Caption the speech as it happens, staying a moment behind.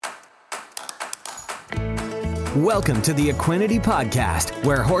Welcome to the Equinety Podcast,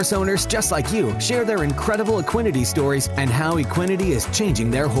 where horse owners just like you share their incredible Equinety stories and how Equinety is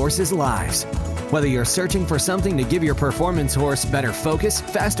changing their horses' lives. Whether you're searching for something to give your performance horse better focus,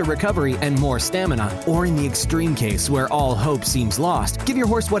 faster recovery, and more stamina, or in the extreme case where all hope seems lost, give your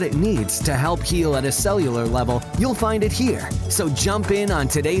horse what it needs to help heal at a cellular level, you'll find it here. So jump in on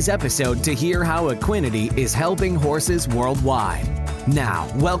today's episode to hear how Equinety is helping horses worldwide.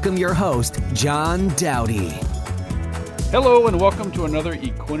 Now, welcome your host, John Dowdy. Hello and welcome to another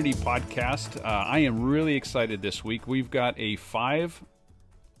Equinety Podcast. I am really excited this week. We've got a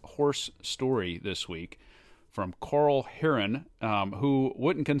 5-horse story this week from Carl Herren, who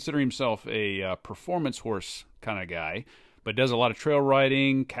wouldn't consider himself a performance horse kind of guy, but does a lot of trail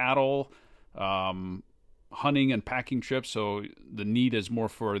riding, cattle, hunting and packing trips, so the need is more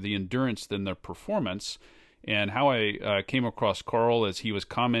for the endurance than the performance. And how I came across Carl is he was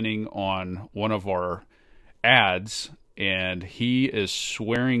commenting on one of our ads, and he is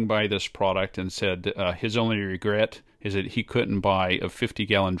swearing by this product and said his only regret is that he couldn't buy a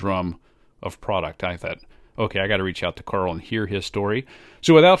 50-gallon drum of product. I thought, okay, I got to reach out to Carl and hear his story.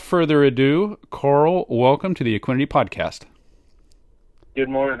 So without further ado, Carl, welcome to the Equinety Podcast. Good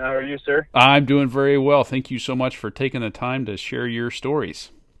morning. How are you, sir? I'm doing very well. Thank you so much for taking the time to share your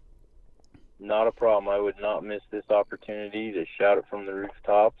stories. Not a problem. I would not miss this opportunity to shout it from the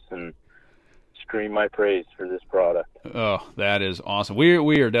rooftops and scream my praise for this product. Oh, that is awesome.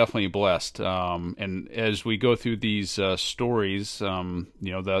 We are definitely blessed. And as we go through these stories,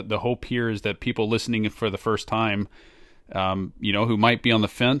 the hope here is that people listening for the first time, who might be on the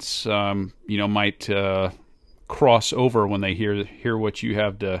fence, might cross over when they hear what you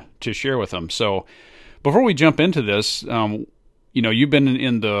have to share with them. So before we jump into this, you've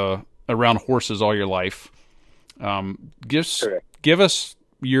been around horses all your life. Give us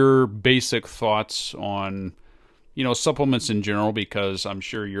your basic thoughts on, supplements in general, because I'm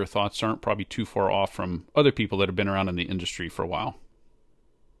sure your thoughts aren't probably too far off from other people that have been around in the industry for a while.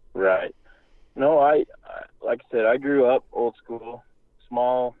 Right. No, I like I said, I grew up old school,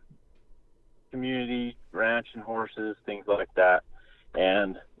 small community, ranching horses, things like that.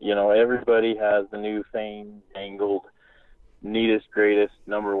 And, everybody has the new fangled, neatest, greatest,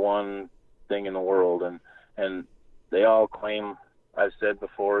 number one thing in the world. And they all claim, I've said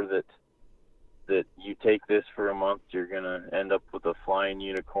before, that you take this for a month, you're going to end up with a flying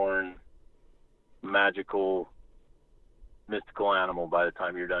unicorn, magical, mystical animal by the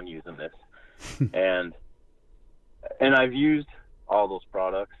time you're done using this. and I've used all those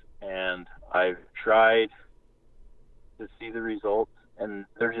products, and I've tried to see the results, and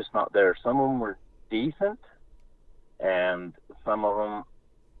they're just not there. Some of them were decent, and some of them,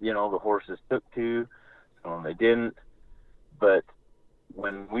 the horses took to, some of them they didn't. But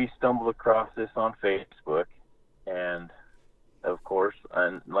when we stumbled across this on Facebook, and of course,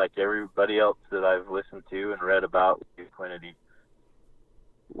 and like everybody else that I've listened to and read about Equinety,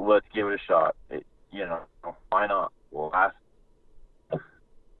 let's give it a shot. Why not? Well,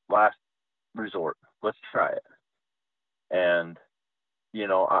 last resort, let's try it. And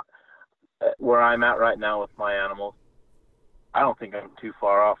where I'm at right now with my animals, I don't think I'm too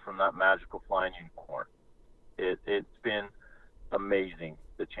far off from that magical flying unicorn. It's been amazing,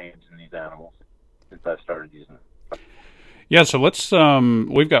 the change in these animals since I've started using them. Yeah, so let's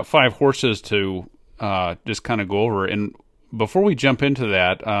we've got 5 horses to just kind of go over, and before we jump into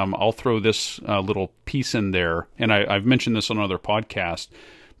that, I'll throw this little piece in there, and I've mentioned this on another podcast,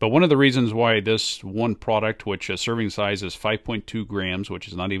 but one of the reasons why this one product, which a serving size is 5.2 grams, which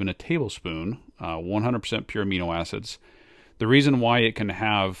is not even a tablespoon, 100% pure amino acids, the reason why it can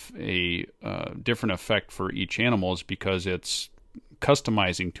have a different effect for each animal is because it's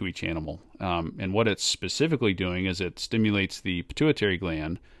customizing to each animal. And what it's specifically doing is it stimulates the pituitary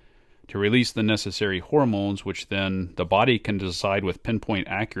gland to release the necessary hormones, which then the body can decide with pinpoint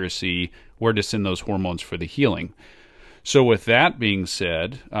accuracy where to send those hormones for the healing. So with that being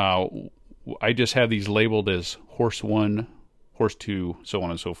said, I just have these labeled as horse 1, horse 2, so on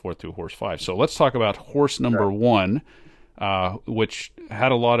and so forth through horse 5. So let's talk about horse number 1, which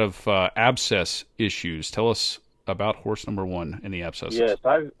had a lot of abscess issues. Tell us about horse number 1 and the abscesses. Yes,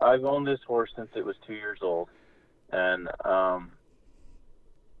 I've owned this horse since it was 2 years old, and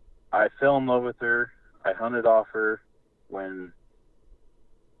I fell in love with her. I hunted off her when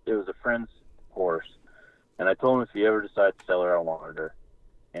it was a friend's horse, and I told him if he ever decided to sell her, I wanted her.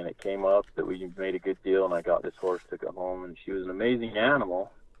 And it came up that we made a good deal, and I got this horse, took it home, and she was an amazing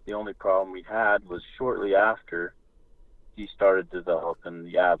animal. The only problem we had was shortly after she started developing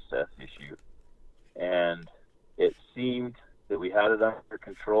the abscess issue, and it seemed that we had it under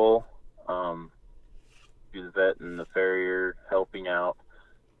control. to the vet and the farrier helping out.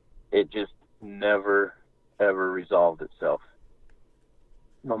 It just never, ever resolved itself,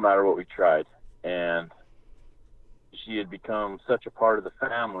 no matter what we tried. And she had become such a part of the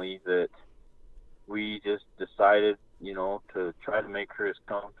family that we just decided, to try to make her as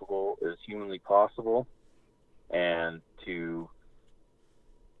comfortable as humanly possible and to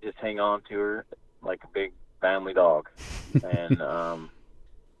just hang on to her like a big family dog. And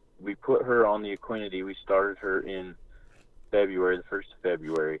we put her on the Equinety. We started her in February, the 1st of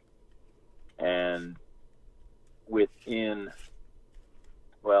February. And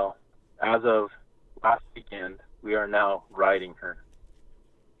as of last weekend, we are now riding her.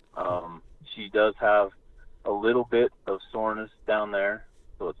 She does have a little bit of soreness down there,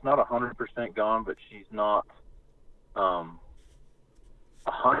 so it's not 100% gone, but she's not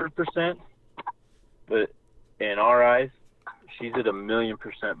 100%. But in our eyes, she's at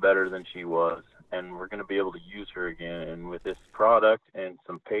 1,000,000% better than she was, and we're going to be able to use her again. And with this product and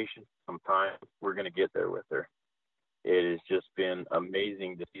some patience, some time, we're going to get there with her. It has just been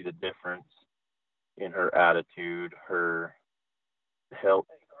amazing to see the difference in her attitude, her health,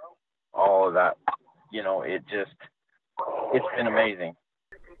 all of that. It's been amazing.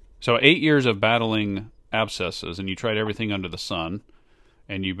 So 8 years of battling abscesses, and you tried everything under the sun,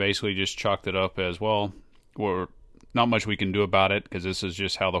 and you basically just chalked it up as, well, not much we can do about it because this is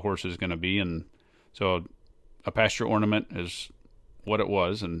just how the horse is going to be. And so a pasture ornament is what it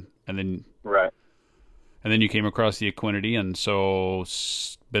was. And then right. And then you came across the Equinety, and so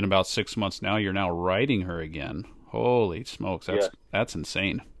it's been about 6 months now. You're now riding her again. Holy smokes, that's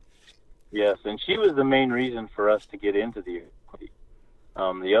insane. Yes, and she was the main reason for us to get into the Equinety.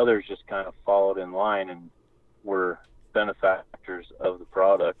 The others just kind of followed in line and were benefactors of the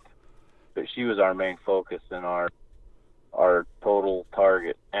product, but she was our main focus and our total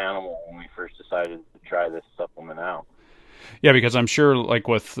target animal when we first decided to try this supplement out. Yeah, because I'm sure, like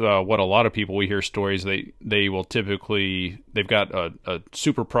with what a lot of people, we hear stories, they will typically, they've got a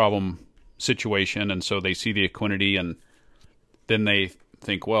super problem situation, and so they see the Equinety, and then they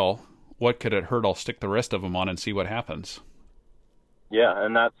think, well, what could it hurt? I'll stick the rest of them on and see what happens. Yeah,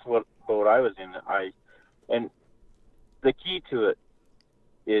 and that's what I was in. And the key to it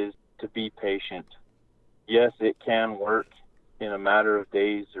is to be patient. Yes, it can work in a matter of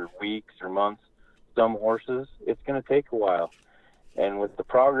days or weeks or months. Some horses, it's going to take a while. And with the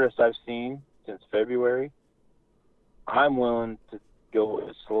progress I've seen since February, I'm willing to go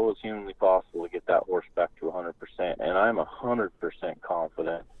as slow as humanly possible to get that horse back to 100%. And I'm 100%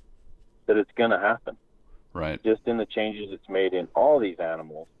 confident that it's going to happen. Right. Just in the changes it's made in all these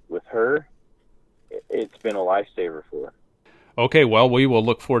animals. With her, it's been a lifesaver for her. Okay, well, we will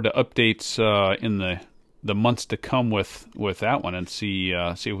look forward to updates in the months to come with that one and see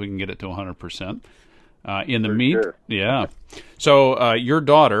if we can get it to 100%. In the sure. Yeah. So your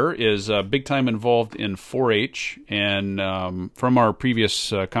daughter is big time involved in 4-H, and from our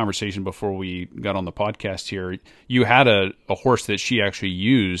previous conversation before we got on the podcast here, you had a horse that she actually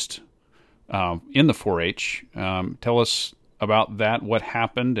used in the 4-H. Tell us about that, what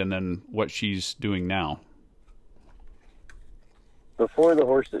happened, and then what she's doing now. Before the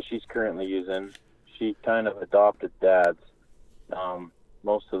horse that she's currently using, she kind of adopted dads.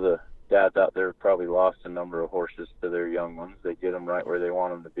 Most of the dads out there probably lost a number of horses to their young ones. They get them right where they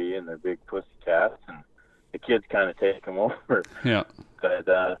want them to be, and they're big pussy cats, and the kids kind of take them over. Yeah.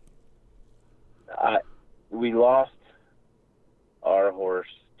 But we lost our horse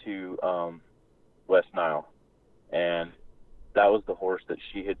to West Nile, and that was the horse that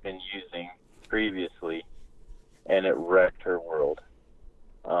she had been using previously, and it wrecked her world.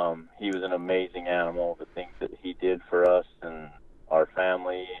 He was an amazing animal. The things that he did for us and our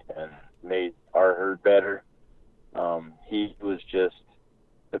family and made our herd better. He was just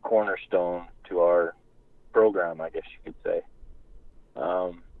the cornerstone to our program, I guess you could say.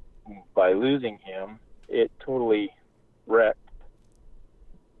 By losing him, it totally wrecked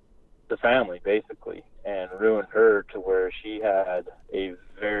the family, basically, and ruined her to where she had a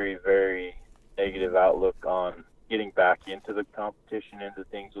very, very negative outlook on getting back into the competition, into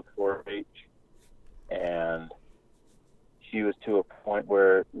things with 4-H. And she was to a point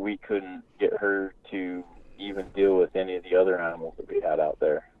where we couldn't get her to even deal with any of the other animals that we had out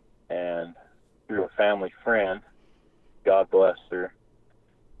there. And through a family friend, God bless her,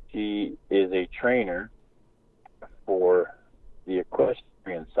 she is a trainer for the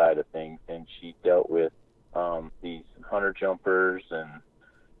equestrian side of things, and she dealt with these hunter jumpers and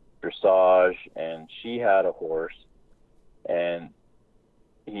dressage, and she had a horse, and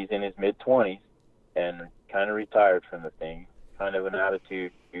he's in his mid-20s and kind of retired from the thing, kind of an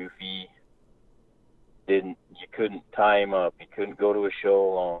attitude, goofy, you couldn't tie him up. You couldn't go to a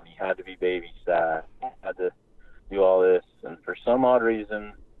show alone. He had to be babysat. You had to do all this. And for some odd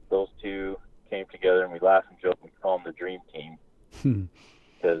reason, those two came together, and we laugh and joke and call them the dream team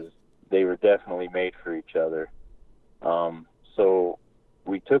because they were definitely made for each other. So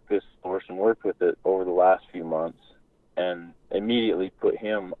we took this horse and worked with it over the last few months and immediately put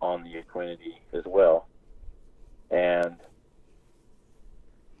him on the Equinety as well. And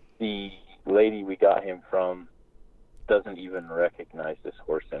the lady we got him from doesn't even recognize this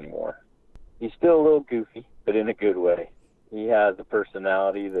horse anymore. He's still a little goofy, but in a good way. He has a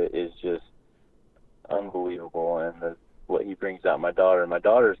personality that is just unbelievable, and what he brings out my daughter. My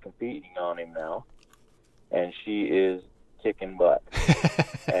daughter is competing on him now, and she is kicking butt.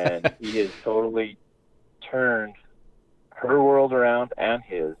 And he has totally turned her world around and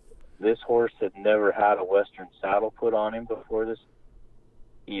his. This horse had never had a Western saddle put on him before this.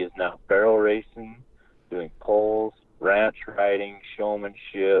 He is now barrel racing, doing poles, ranch riding,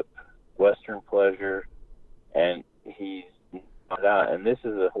 showmanship, Western pleasure, and he's not out. And this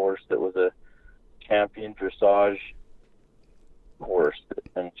is a horse that was a champion dressage horse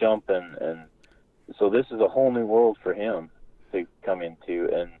and jumping, and so this is a whole new world for him to come into,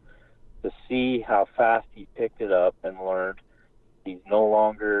 and to see how fast he picked it up and learned. He's no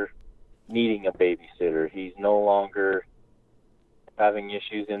longer needing a babysitter. He's no longer having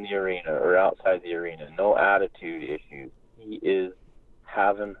issues in the arena or outside the arena. No attitude issues. He is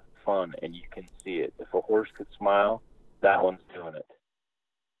having fun, and you can see it. If a horse could smile, that one's doing it.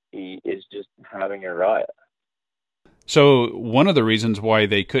 He is just having a riot. So one of the reasons why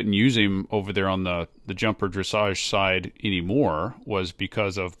they couldn't use him over there on the jumper dressage side anymore was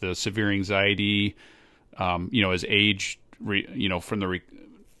because of the severe anxiety, his age, from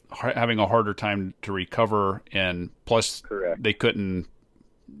having a harder time to recover, and plus Correct. They couldn't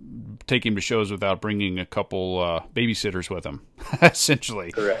take him to shows without bringing a couple babysitters with him,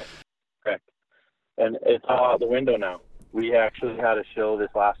 essentially. Correct. And it's all out the window now. We actually had a show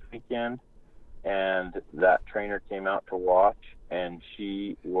this last weekend, and that trainer came out to watch, and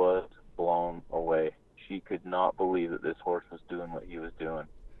she was blown away. She could not believe that this horse was doing what he was doing.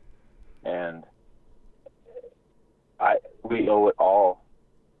 And we owe it all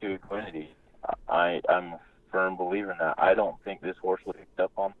to Equinety. I'm a firm believer in that. I don't think this horse would have picked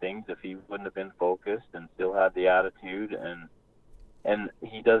up on things if he wouldn't have been focused and still had the attitude, and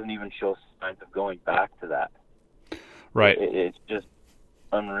he doesn't even show signs of going back to that. Right. It's just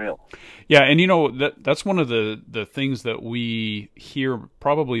unreal. Yeah, and that's one of the things that we hear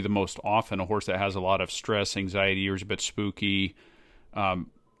probably the most often. A horse that has a lot of stress, anxiety, or is a bit spooky,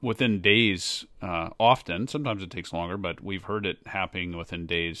 within days, often. Sometimes it takes longer, but we've heard it happening within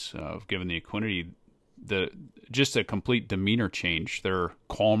days of giving the Equinety just a complete demeanor change. They're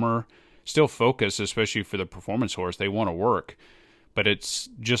calmer, still focused, especially for the performance horse. They want to work, but it's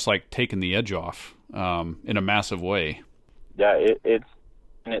just like taking the edge off in a massive way. Yeah,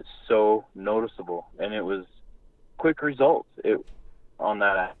 it's so noticeable, and it was quick results on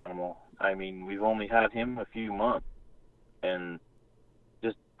that animal. I mean, we've only had him a few months, and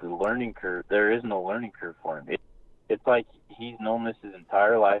just the learning curve, there is no learning curve for him. It's like he's known this his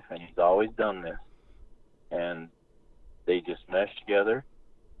entire life, and he's always done this, and they just mesh together.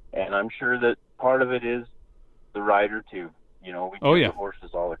 And I'm sure that part of it is the rider too. We give the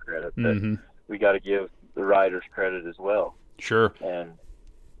horses all the credit, but we got to give the riders credit as well. Sure. And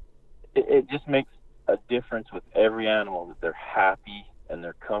it just makes a difference with every animal that they're happy and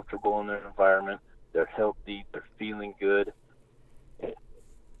they're comfortable in their environment. They're healthy. They're feeling good.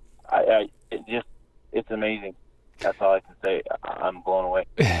 It's amazing. That's all I can say. I'm blown away.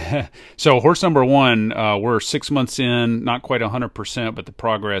 So horse number one, we're 6 months in, not quite 100%, but the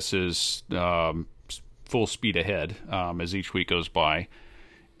progress is full speed ahead as each week goes by.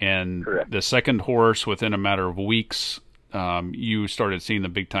 And Correct. The second horse, within a matter of weeks, you started seeing the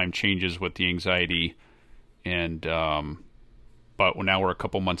big time changes with the anxiety, and but now we're a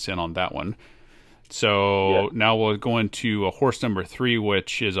couple months in on that one. So Now we'll go into a horse number 3,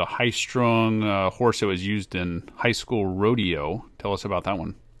 which is a high-strung horse that was used in high school rodeo. Tell us about that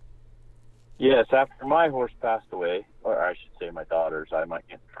one. Yes, after my horse passed away, or I should say my daughter's, I might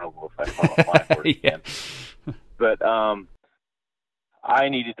get in trouble if I call it my horse again. But I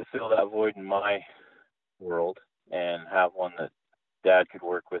needed to fill that void in my world and have one that Dad could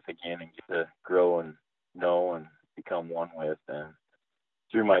work with again and get to grow and know and become one with. And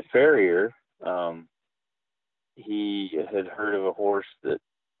through my farrier, he had heard of a horse that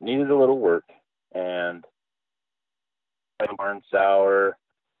needed a little work, and barn sour.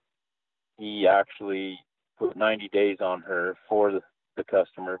 He actually put 90 days on her for the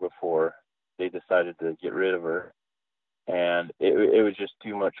customer before they decided to get rid of her. And it was just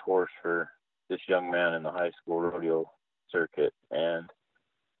too much horse for this young man in the high school rodeo circuit. And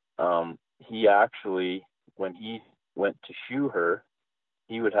he actually, when he went to shoe her,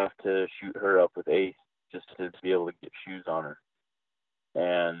 he would have to shoot her up with Ace just to be able to get shoes on her.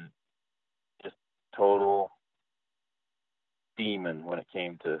 And just total demon when it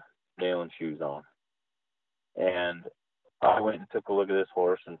came to nailing shoes on. And I went and took a look at this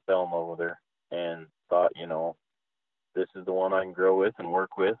horse and fell in love with her and thought, you know, this is the one I can grow with and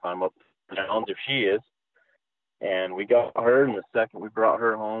work with. I'm up to challenge if she is. And we got her, and the second we brought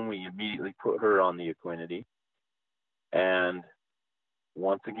her home, we immediately put her on the Equinety. And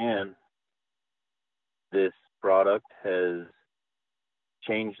once again, this product has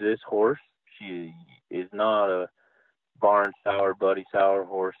changed this horse. She is not a barn sour, buddy sour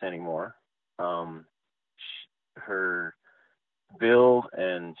horse anymore. Her build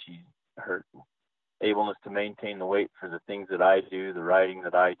and her ableness to maintain the weight for the things that I do, the riding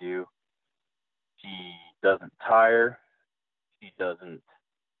that I do. She doesn't tire. She doesn't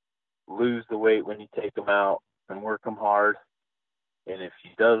lose the weight when you take them out and work them hard. And if she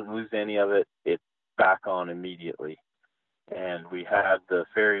doesn't lose any of it, it's back on immediately. And we had the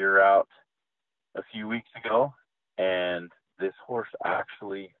farrier out a few weeks ago, and this horse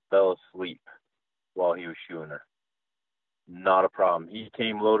actually fell asleep while he was shoeing her. Not a problem. He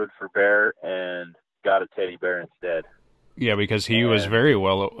came loaded for bear and got a teddy bear instead. Yeah, because he was very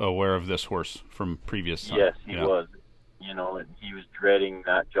well aware of this horse from previous time. Yes, he was. You know, and he was dreading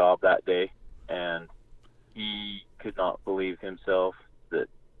that job that day, and he could not believe himself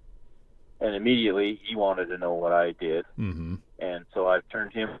and immediately he wanted to know what I did. Mm-hmm. And so I've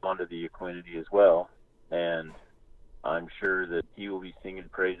turned him onto the Equinety as well, and I'm sure that he will be singing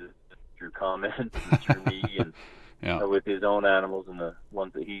praises through comments and through me and with his own animals and the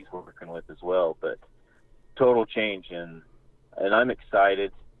ones that he's working with as well. But total change, and I'm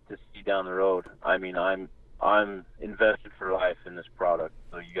excited to see down the road. I mean, I'm invested for life in this product,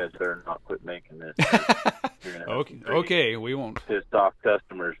 so you guys better not quit making this. You're gonna okay, we won't. Pissed off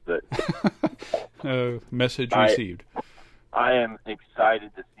customers, but message received. I am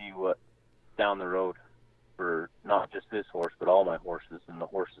excited to see what down the road for not just this horse, but all my horses and the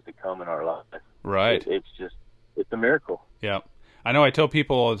horses that come in our life. Right. It's a miracle. Yeah. I know I tell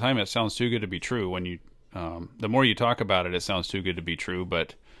people all the time it sounds too good to be true. When you, the more you talk about it, it sounds too good to be true.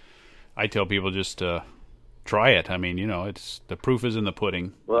 But I tell people just try it. I mean, you know, it's the proof is in the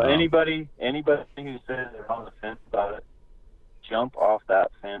pudding. Well, anybody who says they're on the fence about it, jump off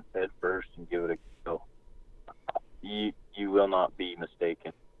that fence head first and give it a go. You will not be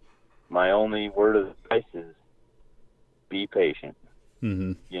mistaken. My only word of advice is be patient.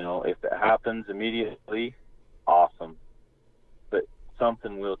 Mm-hmm. You know, if it happens immediately, awesome. But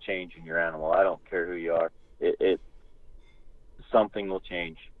something will change in your animal. I don't care who you are. Something will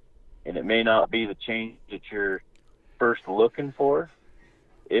change. And it may not be the change that you're first looking for.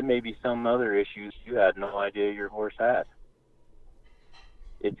 It may be some other issues you had no idea your horse had.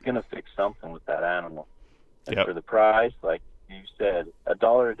 It's going to fix something with that animal. And for the price, like you said,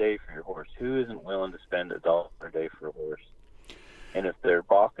 $1 a day for your horse. Who isn't willing to spend $1 a day for a horse? And if they're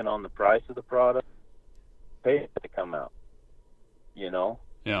balking on the price of the product, pay it to come out. You know?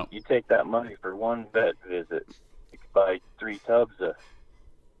 Yeah. You take that money for one vet visit. You could buy 3 tubs of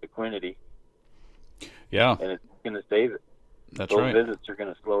Equinety. Yeah. And it's going to save it. That's right. Those visits are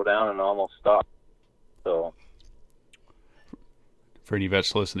going to slow down and almost stop. So, for any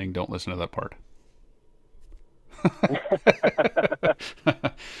vets listening, don't listen to that part.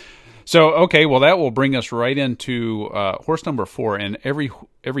 So, okay, well, that will bring us right into horse number 4. And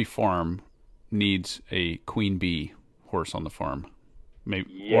every farm needs a queen bee horse on the farm,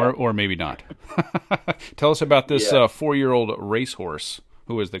 maybe or maybe not. Tell us about this 4-year-old racehorse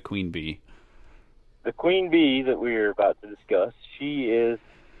who is the queen bee. The queen bee that we are about to discuss, she is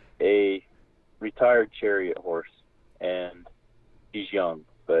a retired chariot horse, and she's young.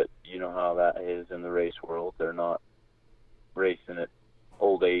 But you know how that is in the race world. They're not racing at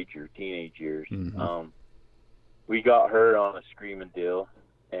old age or teenage years. Mm-hmm. We got her on a screaming deal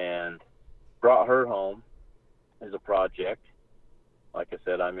and brought her home as a project. Like I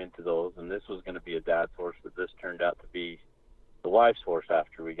said, I'm into those, and this was going to be a dad's horse, but this turned out to be the wife's horse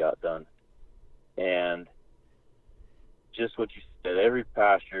after we got done. And just what you said, every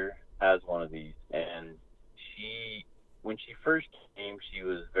pasture has one of these. And when she first came, she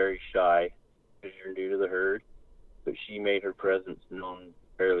was very shy because you're new to the herd, but she made her presence known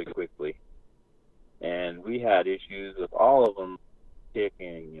fairly quickly. And we had issues with all of them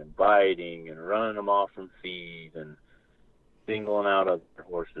kicking and biting and running them off from feed and singling out other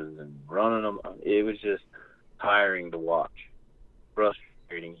horses and running them. It was just tiring to watch,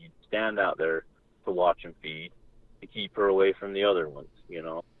 frustrating. You'd stand out there to watch them feed, to keep her away from the other ones, you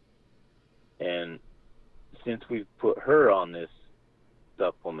know. And since we've put her on this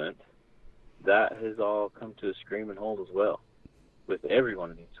supplement, that has all come to a screaming halt as well with every one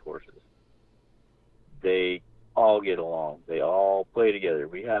of these horses. They all get along. They all play together.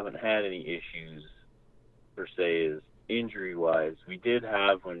 We haven't had any issues, per se, as injury-wise. We did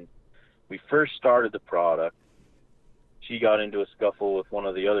have, when we first started the product, she got into a scuffle with one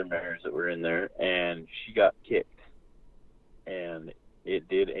of the other mares that were in there, and she got kicked. And it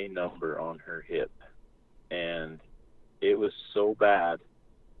did a number on her hip. And it was so bad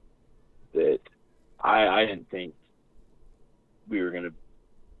that I didn't think we were going to,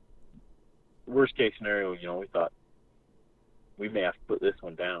 worst case scenario, you know, we thought we may have to put this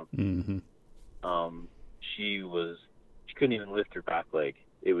one down. Mm-hmm. She couldn't even lift her back leg.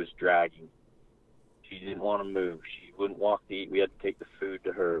 It was dragging. She didn't want to move. She wouldn't walk to eat. We had to take the food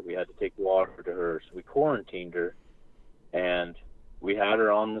to her. We had to take water to her. So we quarantined her, and we had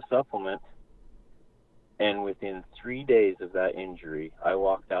her on the supplement. And within 3 days of that injury, I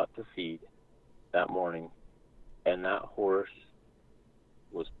walked out to feed that morning, and that horse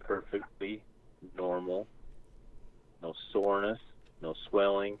was perfectly normal. No soreness, no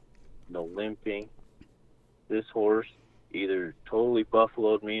swelling, no limping. This horse either totally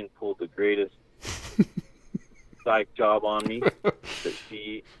buffaloed me and pulled the greatest psych job on me, that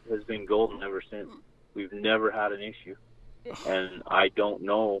she has been golden ever since. We've never had an issue. And I don't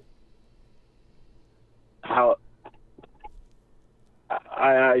know how.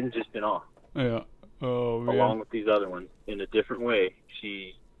 I'm just in awe. Yeah. Oh, man. Along with these other ones, in a different way.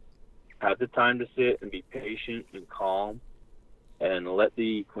 She had the time to sit and be patient and calm and let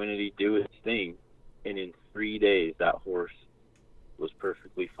the Equinety do its thing. And in 3 days, that horse was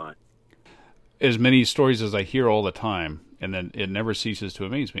perfectly fine. As many stories as I hear all the time, and then it never ceases to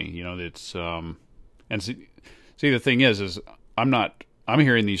amaze me. You know, it's and see, the thing is I'm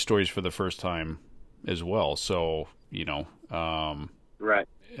hearing these stories for the first time as well. So, you know, right.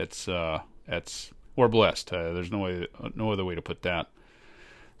 It's we're blessed. There's no other way to put that.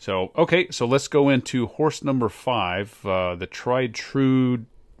 So, okay, so let's go into horse number 5, the tried true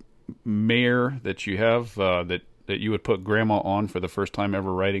mare that you have, that you would put grandma on for the first time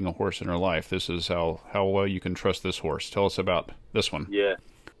ever riding a horse in her life. This is how well you can trust this horse. Tell us about this one. Yeah,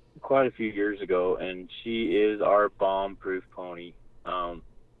 quite a few years ago, and she is our bomb-proof pony.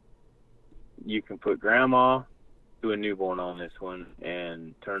 You can put grandma to a newborn on this one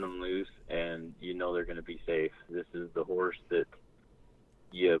and turn them loose, and you know they're going to be safe. This is the horse that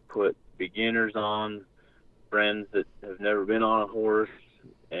you put beginners on, friends that have never been on a horse,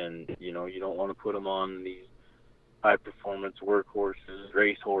 and you know you don't want to put them on these high performance work horses,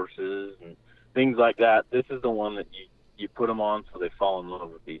 race horses, and things like that. This is the one that you put them on so they fall in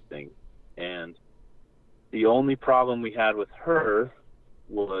love with these things. And the only problem we had with her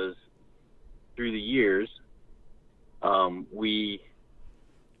was through the years, we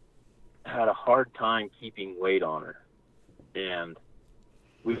had a hard time keeping weight on her. And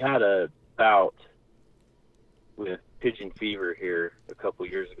we had a bout with pigeon fever here a couple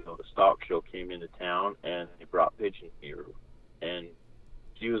years ago. The stock show came into town and they brought pigeon fever, and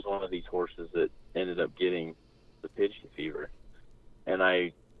she was one of these horses that ended up getting the pigeon fever. And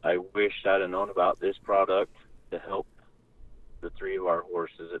I wished I'd have known about this product to help the 3 of our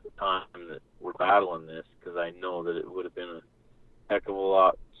horses at the time that were battling this, because I know that it would have been a heck of a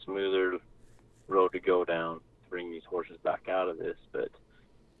lot smoother road to go down to bring these horses back out of this. But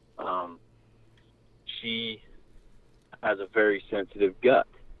she has a very sensitive gut,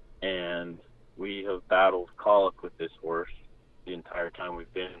 and we have battled colic with this horse the entire time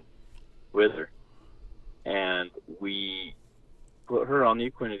we've been with her. And we put her on the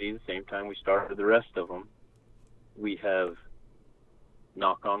Equinety the same time we started the rest of them. We have,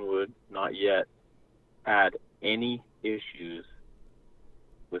 knock on wood, not yet had any issues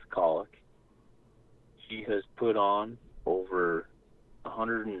with colic. She has put on over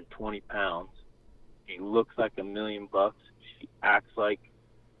 120 pounds. She looks like $1 million. She acts like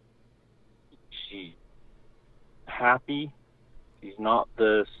she's happy. She's not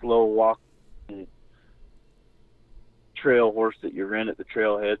the slow walking trail horse that you rent at the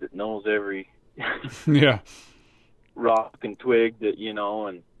trailhead that knows every yeah rock and twig that, you know,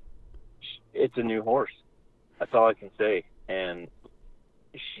 and it's a new horse. That's all I can say. And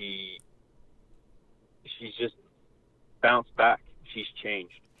she's just bounced back. She's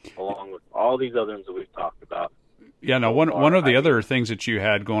changed, along with all these other ones that we've talked about. Yeah, now one of the other things that you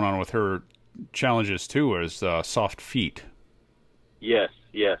had going on with her challenges too is soft feet. Yes,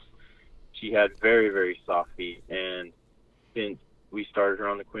 yes. She had very, very soft feet, and since we started her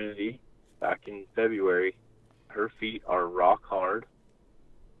on the Equinety back in February, her feet are rock hard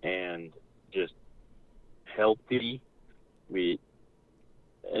and just healthy.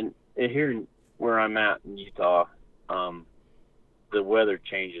 And here where I'm at in Utah, the weather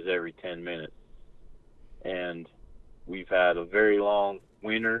changes every 10 minutes, and we've had a very long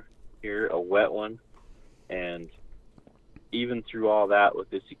winter here, a wet one, and even through all that with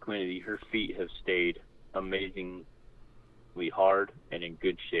this Equinety, her feet have stayed amazingly hard and in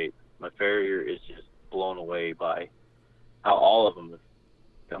good shape. My farrier is just blown away by how all of them have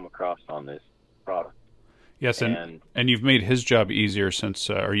come across on this product. Yes, and you've made his job easier since,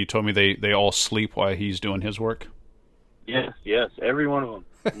 or you told me they all sleep while he's doing his work? Yes, every one of them.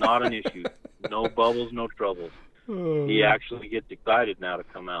 Not an issue. No bubbles, no troubles. He actually gets excited now to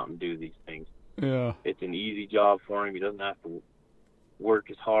come out and do these things. Yeah. It's an easy job for him. He doesn't have to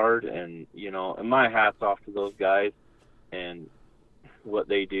work as hard, and and my hat's off to those guys and what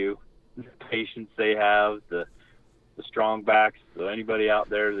they do, the patience they have, the strong backs. So anybody out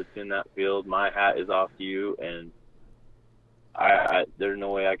there that's in that field, my hat is off to you, and I there's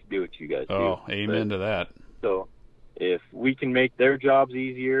no way I could do what you guys do. Oh, amen to that. So if we can make their jobs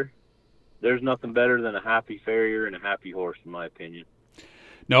easier, there's nothing better than a happy farrier and a happy horse, in my opinion.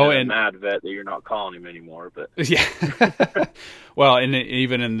 No, and and I'm mad vet that you're not calling him anymore, but yeah. Well, and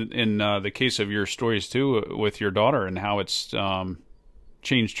even in the case of your stories too, with your daughter and how it's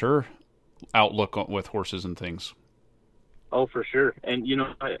changed her outlook with horses and things. Oh, for sure. And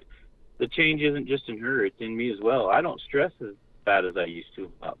the change isn't just in her; it's in me as well. I don't stress as bad as I used to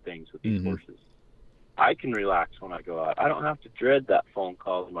about things with these horses. I can relax when I go out. I don't have to dread that phone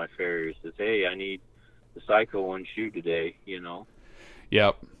call to my farrier that says, "Hey, I need the Psycho one shoe today."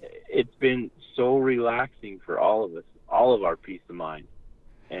 Yep. It's been so relaxing for all of us, all of our peace of mind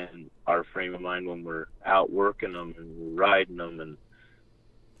and our frame of mind when we're out working them and we're riding them,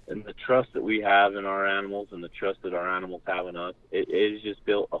 and the trust that we have in our animals and the trust that our animals have in us. It has just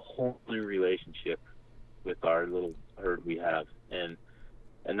built a whole new relationship with our little herd we have. And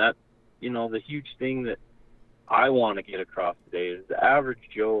that, the huge thing that I want to get across today is the average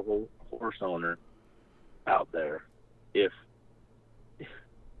Joe horse owner out there, if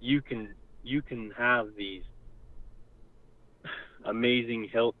you can have these amazing,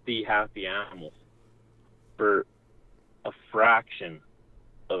 healthy, happy animals for a fraction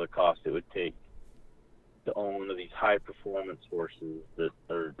of the cost it would take to own one of these high performance horses that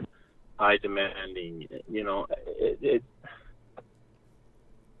are high demanding.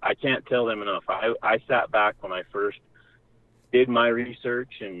 I can't tell them enough. I sat back when I first did my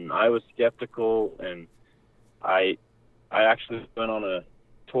research, and I was skeptical, and I actually went on a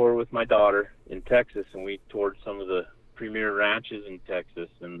tour with my daughter in Texas, and we toured some of the premier ranches in Texas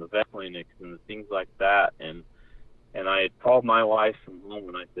and the vet clinics and the things like that, and I had called my wife from home,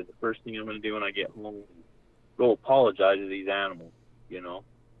 and I said, the first thing I'm going to do when I get home is go apologize to these animals,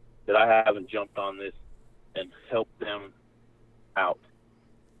 that I haven't jumped on this and helped them out,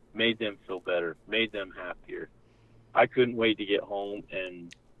 made them feel better, made them happier. I couldn't wait to get home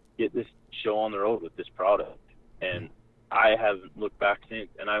and get this show on the road with this product, and I haven't looked back since,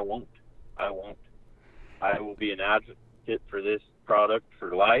 and I won't. I will be an advocate for this product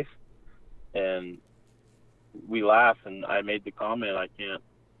for life. And we laugh, and I made the comment,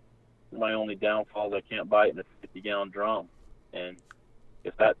 my only downfall is I can't bite in a 50-gallon drum. And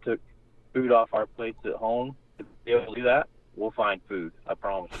if that took food off our plates at home to be able to do that, we'll find food. I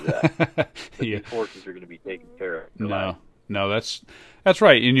promise you that. Yeah. These horses are going to be taken care of. No, that's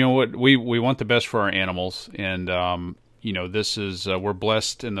right. And you know what? We want the best for our animals, and this is we're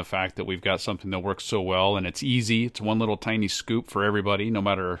blessed in the fact that we've got something that works so well, and it's easy. It's one little tiny scoop for everybody, no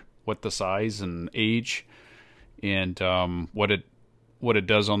matter what the size and age, and what it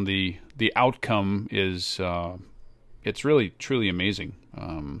does on the outcome is it's really truly amazing.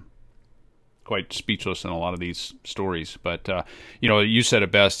 Quite speechless in a lot of these stories, but you said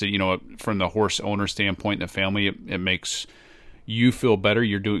it best. From the horse owner standpoint, and the family, it makes you feel better.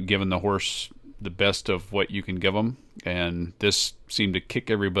 You're giving the horse the best of what you can give them, and this seemed to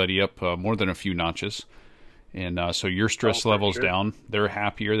kick everybody up more than a few notches. And so your stress levels down. They're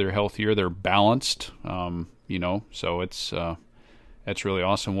happier, they're healthier, they're balanced. So that's really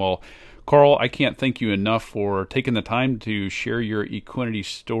awesome. Well, Carl, I can't thank you enough for taking the time to share your Equinety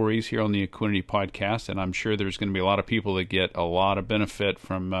stories here on the Equinety Podcast, and I'm sure there's going to be a lot of people that get a lot of benefit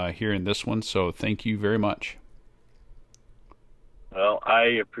from hearing this one, so thank you very much. Well, I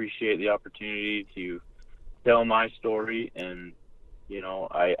appreciate the opportunity to tell my story, and,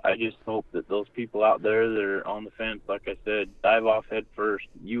 I just hope that those people out there that are on the fence, like I said, dive off head first.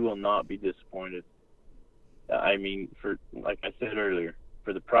 You will not be disappointed. I mean, like I said earlier,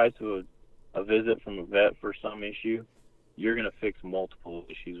 for the price of a visit from a vet for some issue, you're going to fix multiple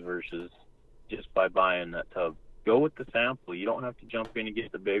issues versus just by buying that tub. Go with the sample. You don't have to jump in and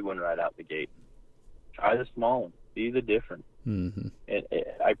get the big one right out the gate. Try the small one. See the difference. Mm-hmm. And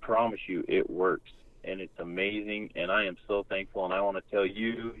I promise you, it works. And it's amazing, and I am so thankful, and I want to tell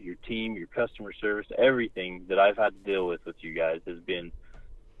you, your team, your customer service, everything that I've had to deal with you guys has been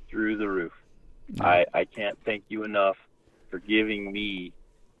through the roof. Yeah. I can't thank you enough for giving me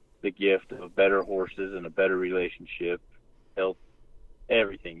the gift of better horses and a better relationship, health,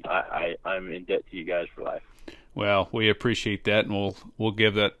 everything. I'm in debt to you guys for life. Well, we appreciate that, and we'll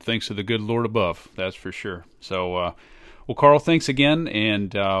give that thanks to the good Lord above, that's for sure. So, well, Carl, thanks again,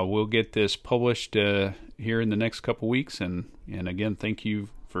 and we'll get this published here in the next couple weeks. And again, thank you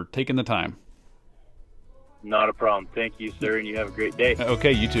for taking the time. Not a problem. Thank you, sir, and you have a great day.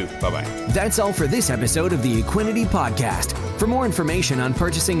 Okay, you too. Bye-bye. That's all for this episode of the Equinety Podcast. For more information on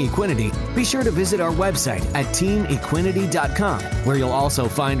purchasing Equinety, be sure to visit our website at teamequinety.com, where you'll also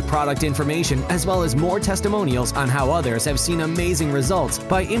find product information as well as more testimonials on how others have seen amazing results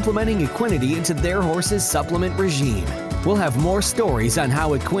by implementing Equinety into their horse's supplement regime. We'll have more stories on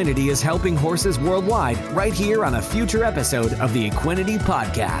how Equinety is helping horses worldwide right here on a future episode of the Equinety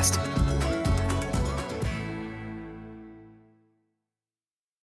Podcast.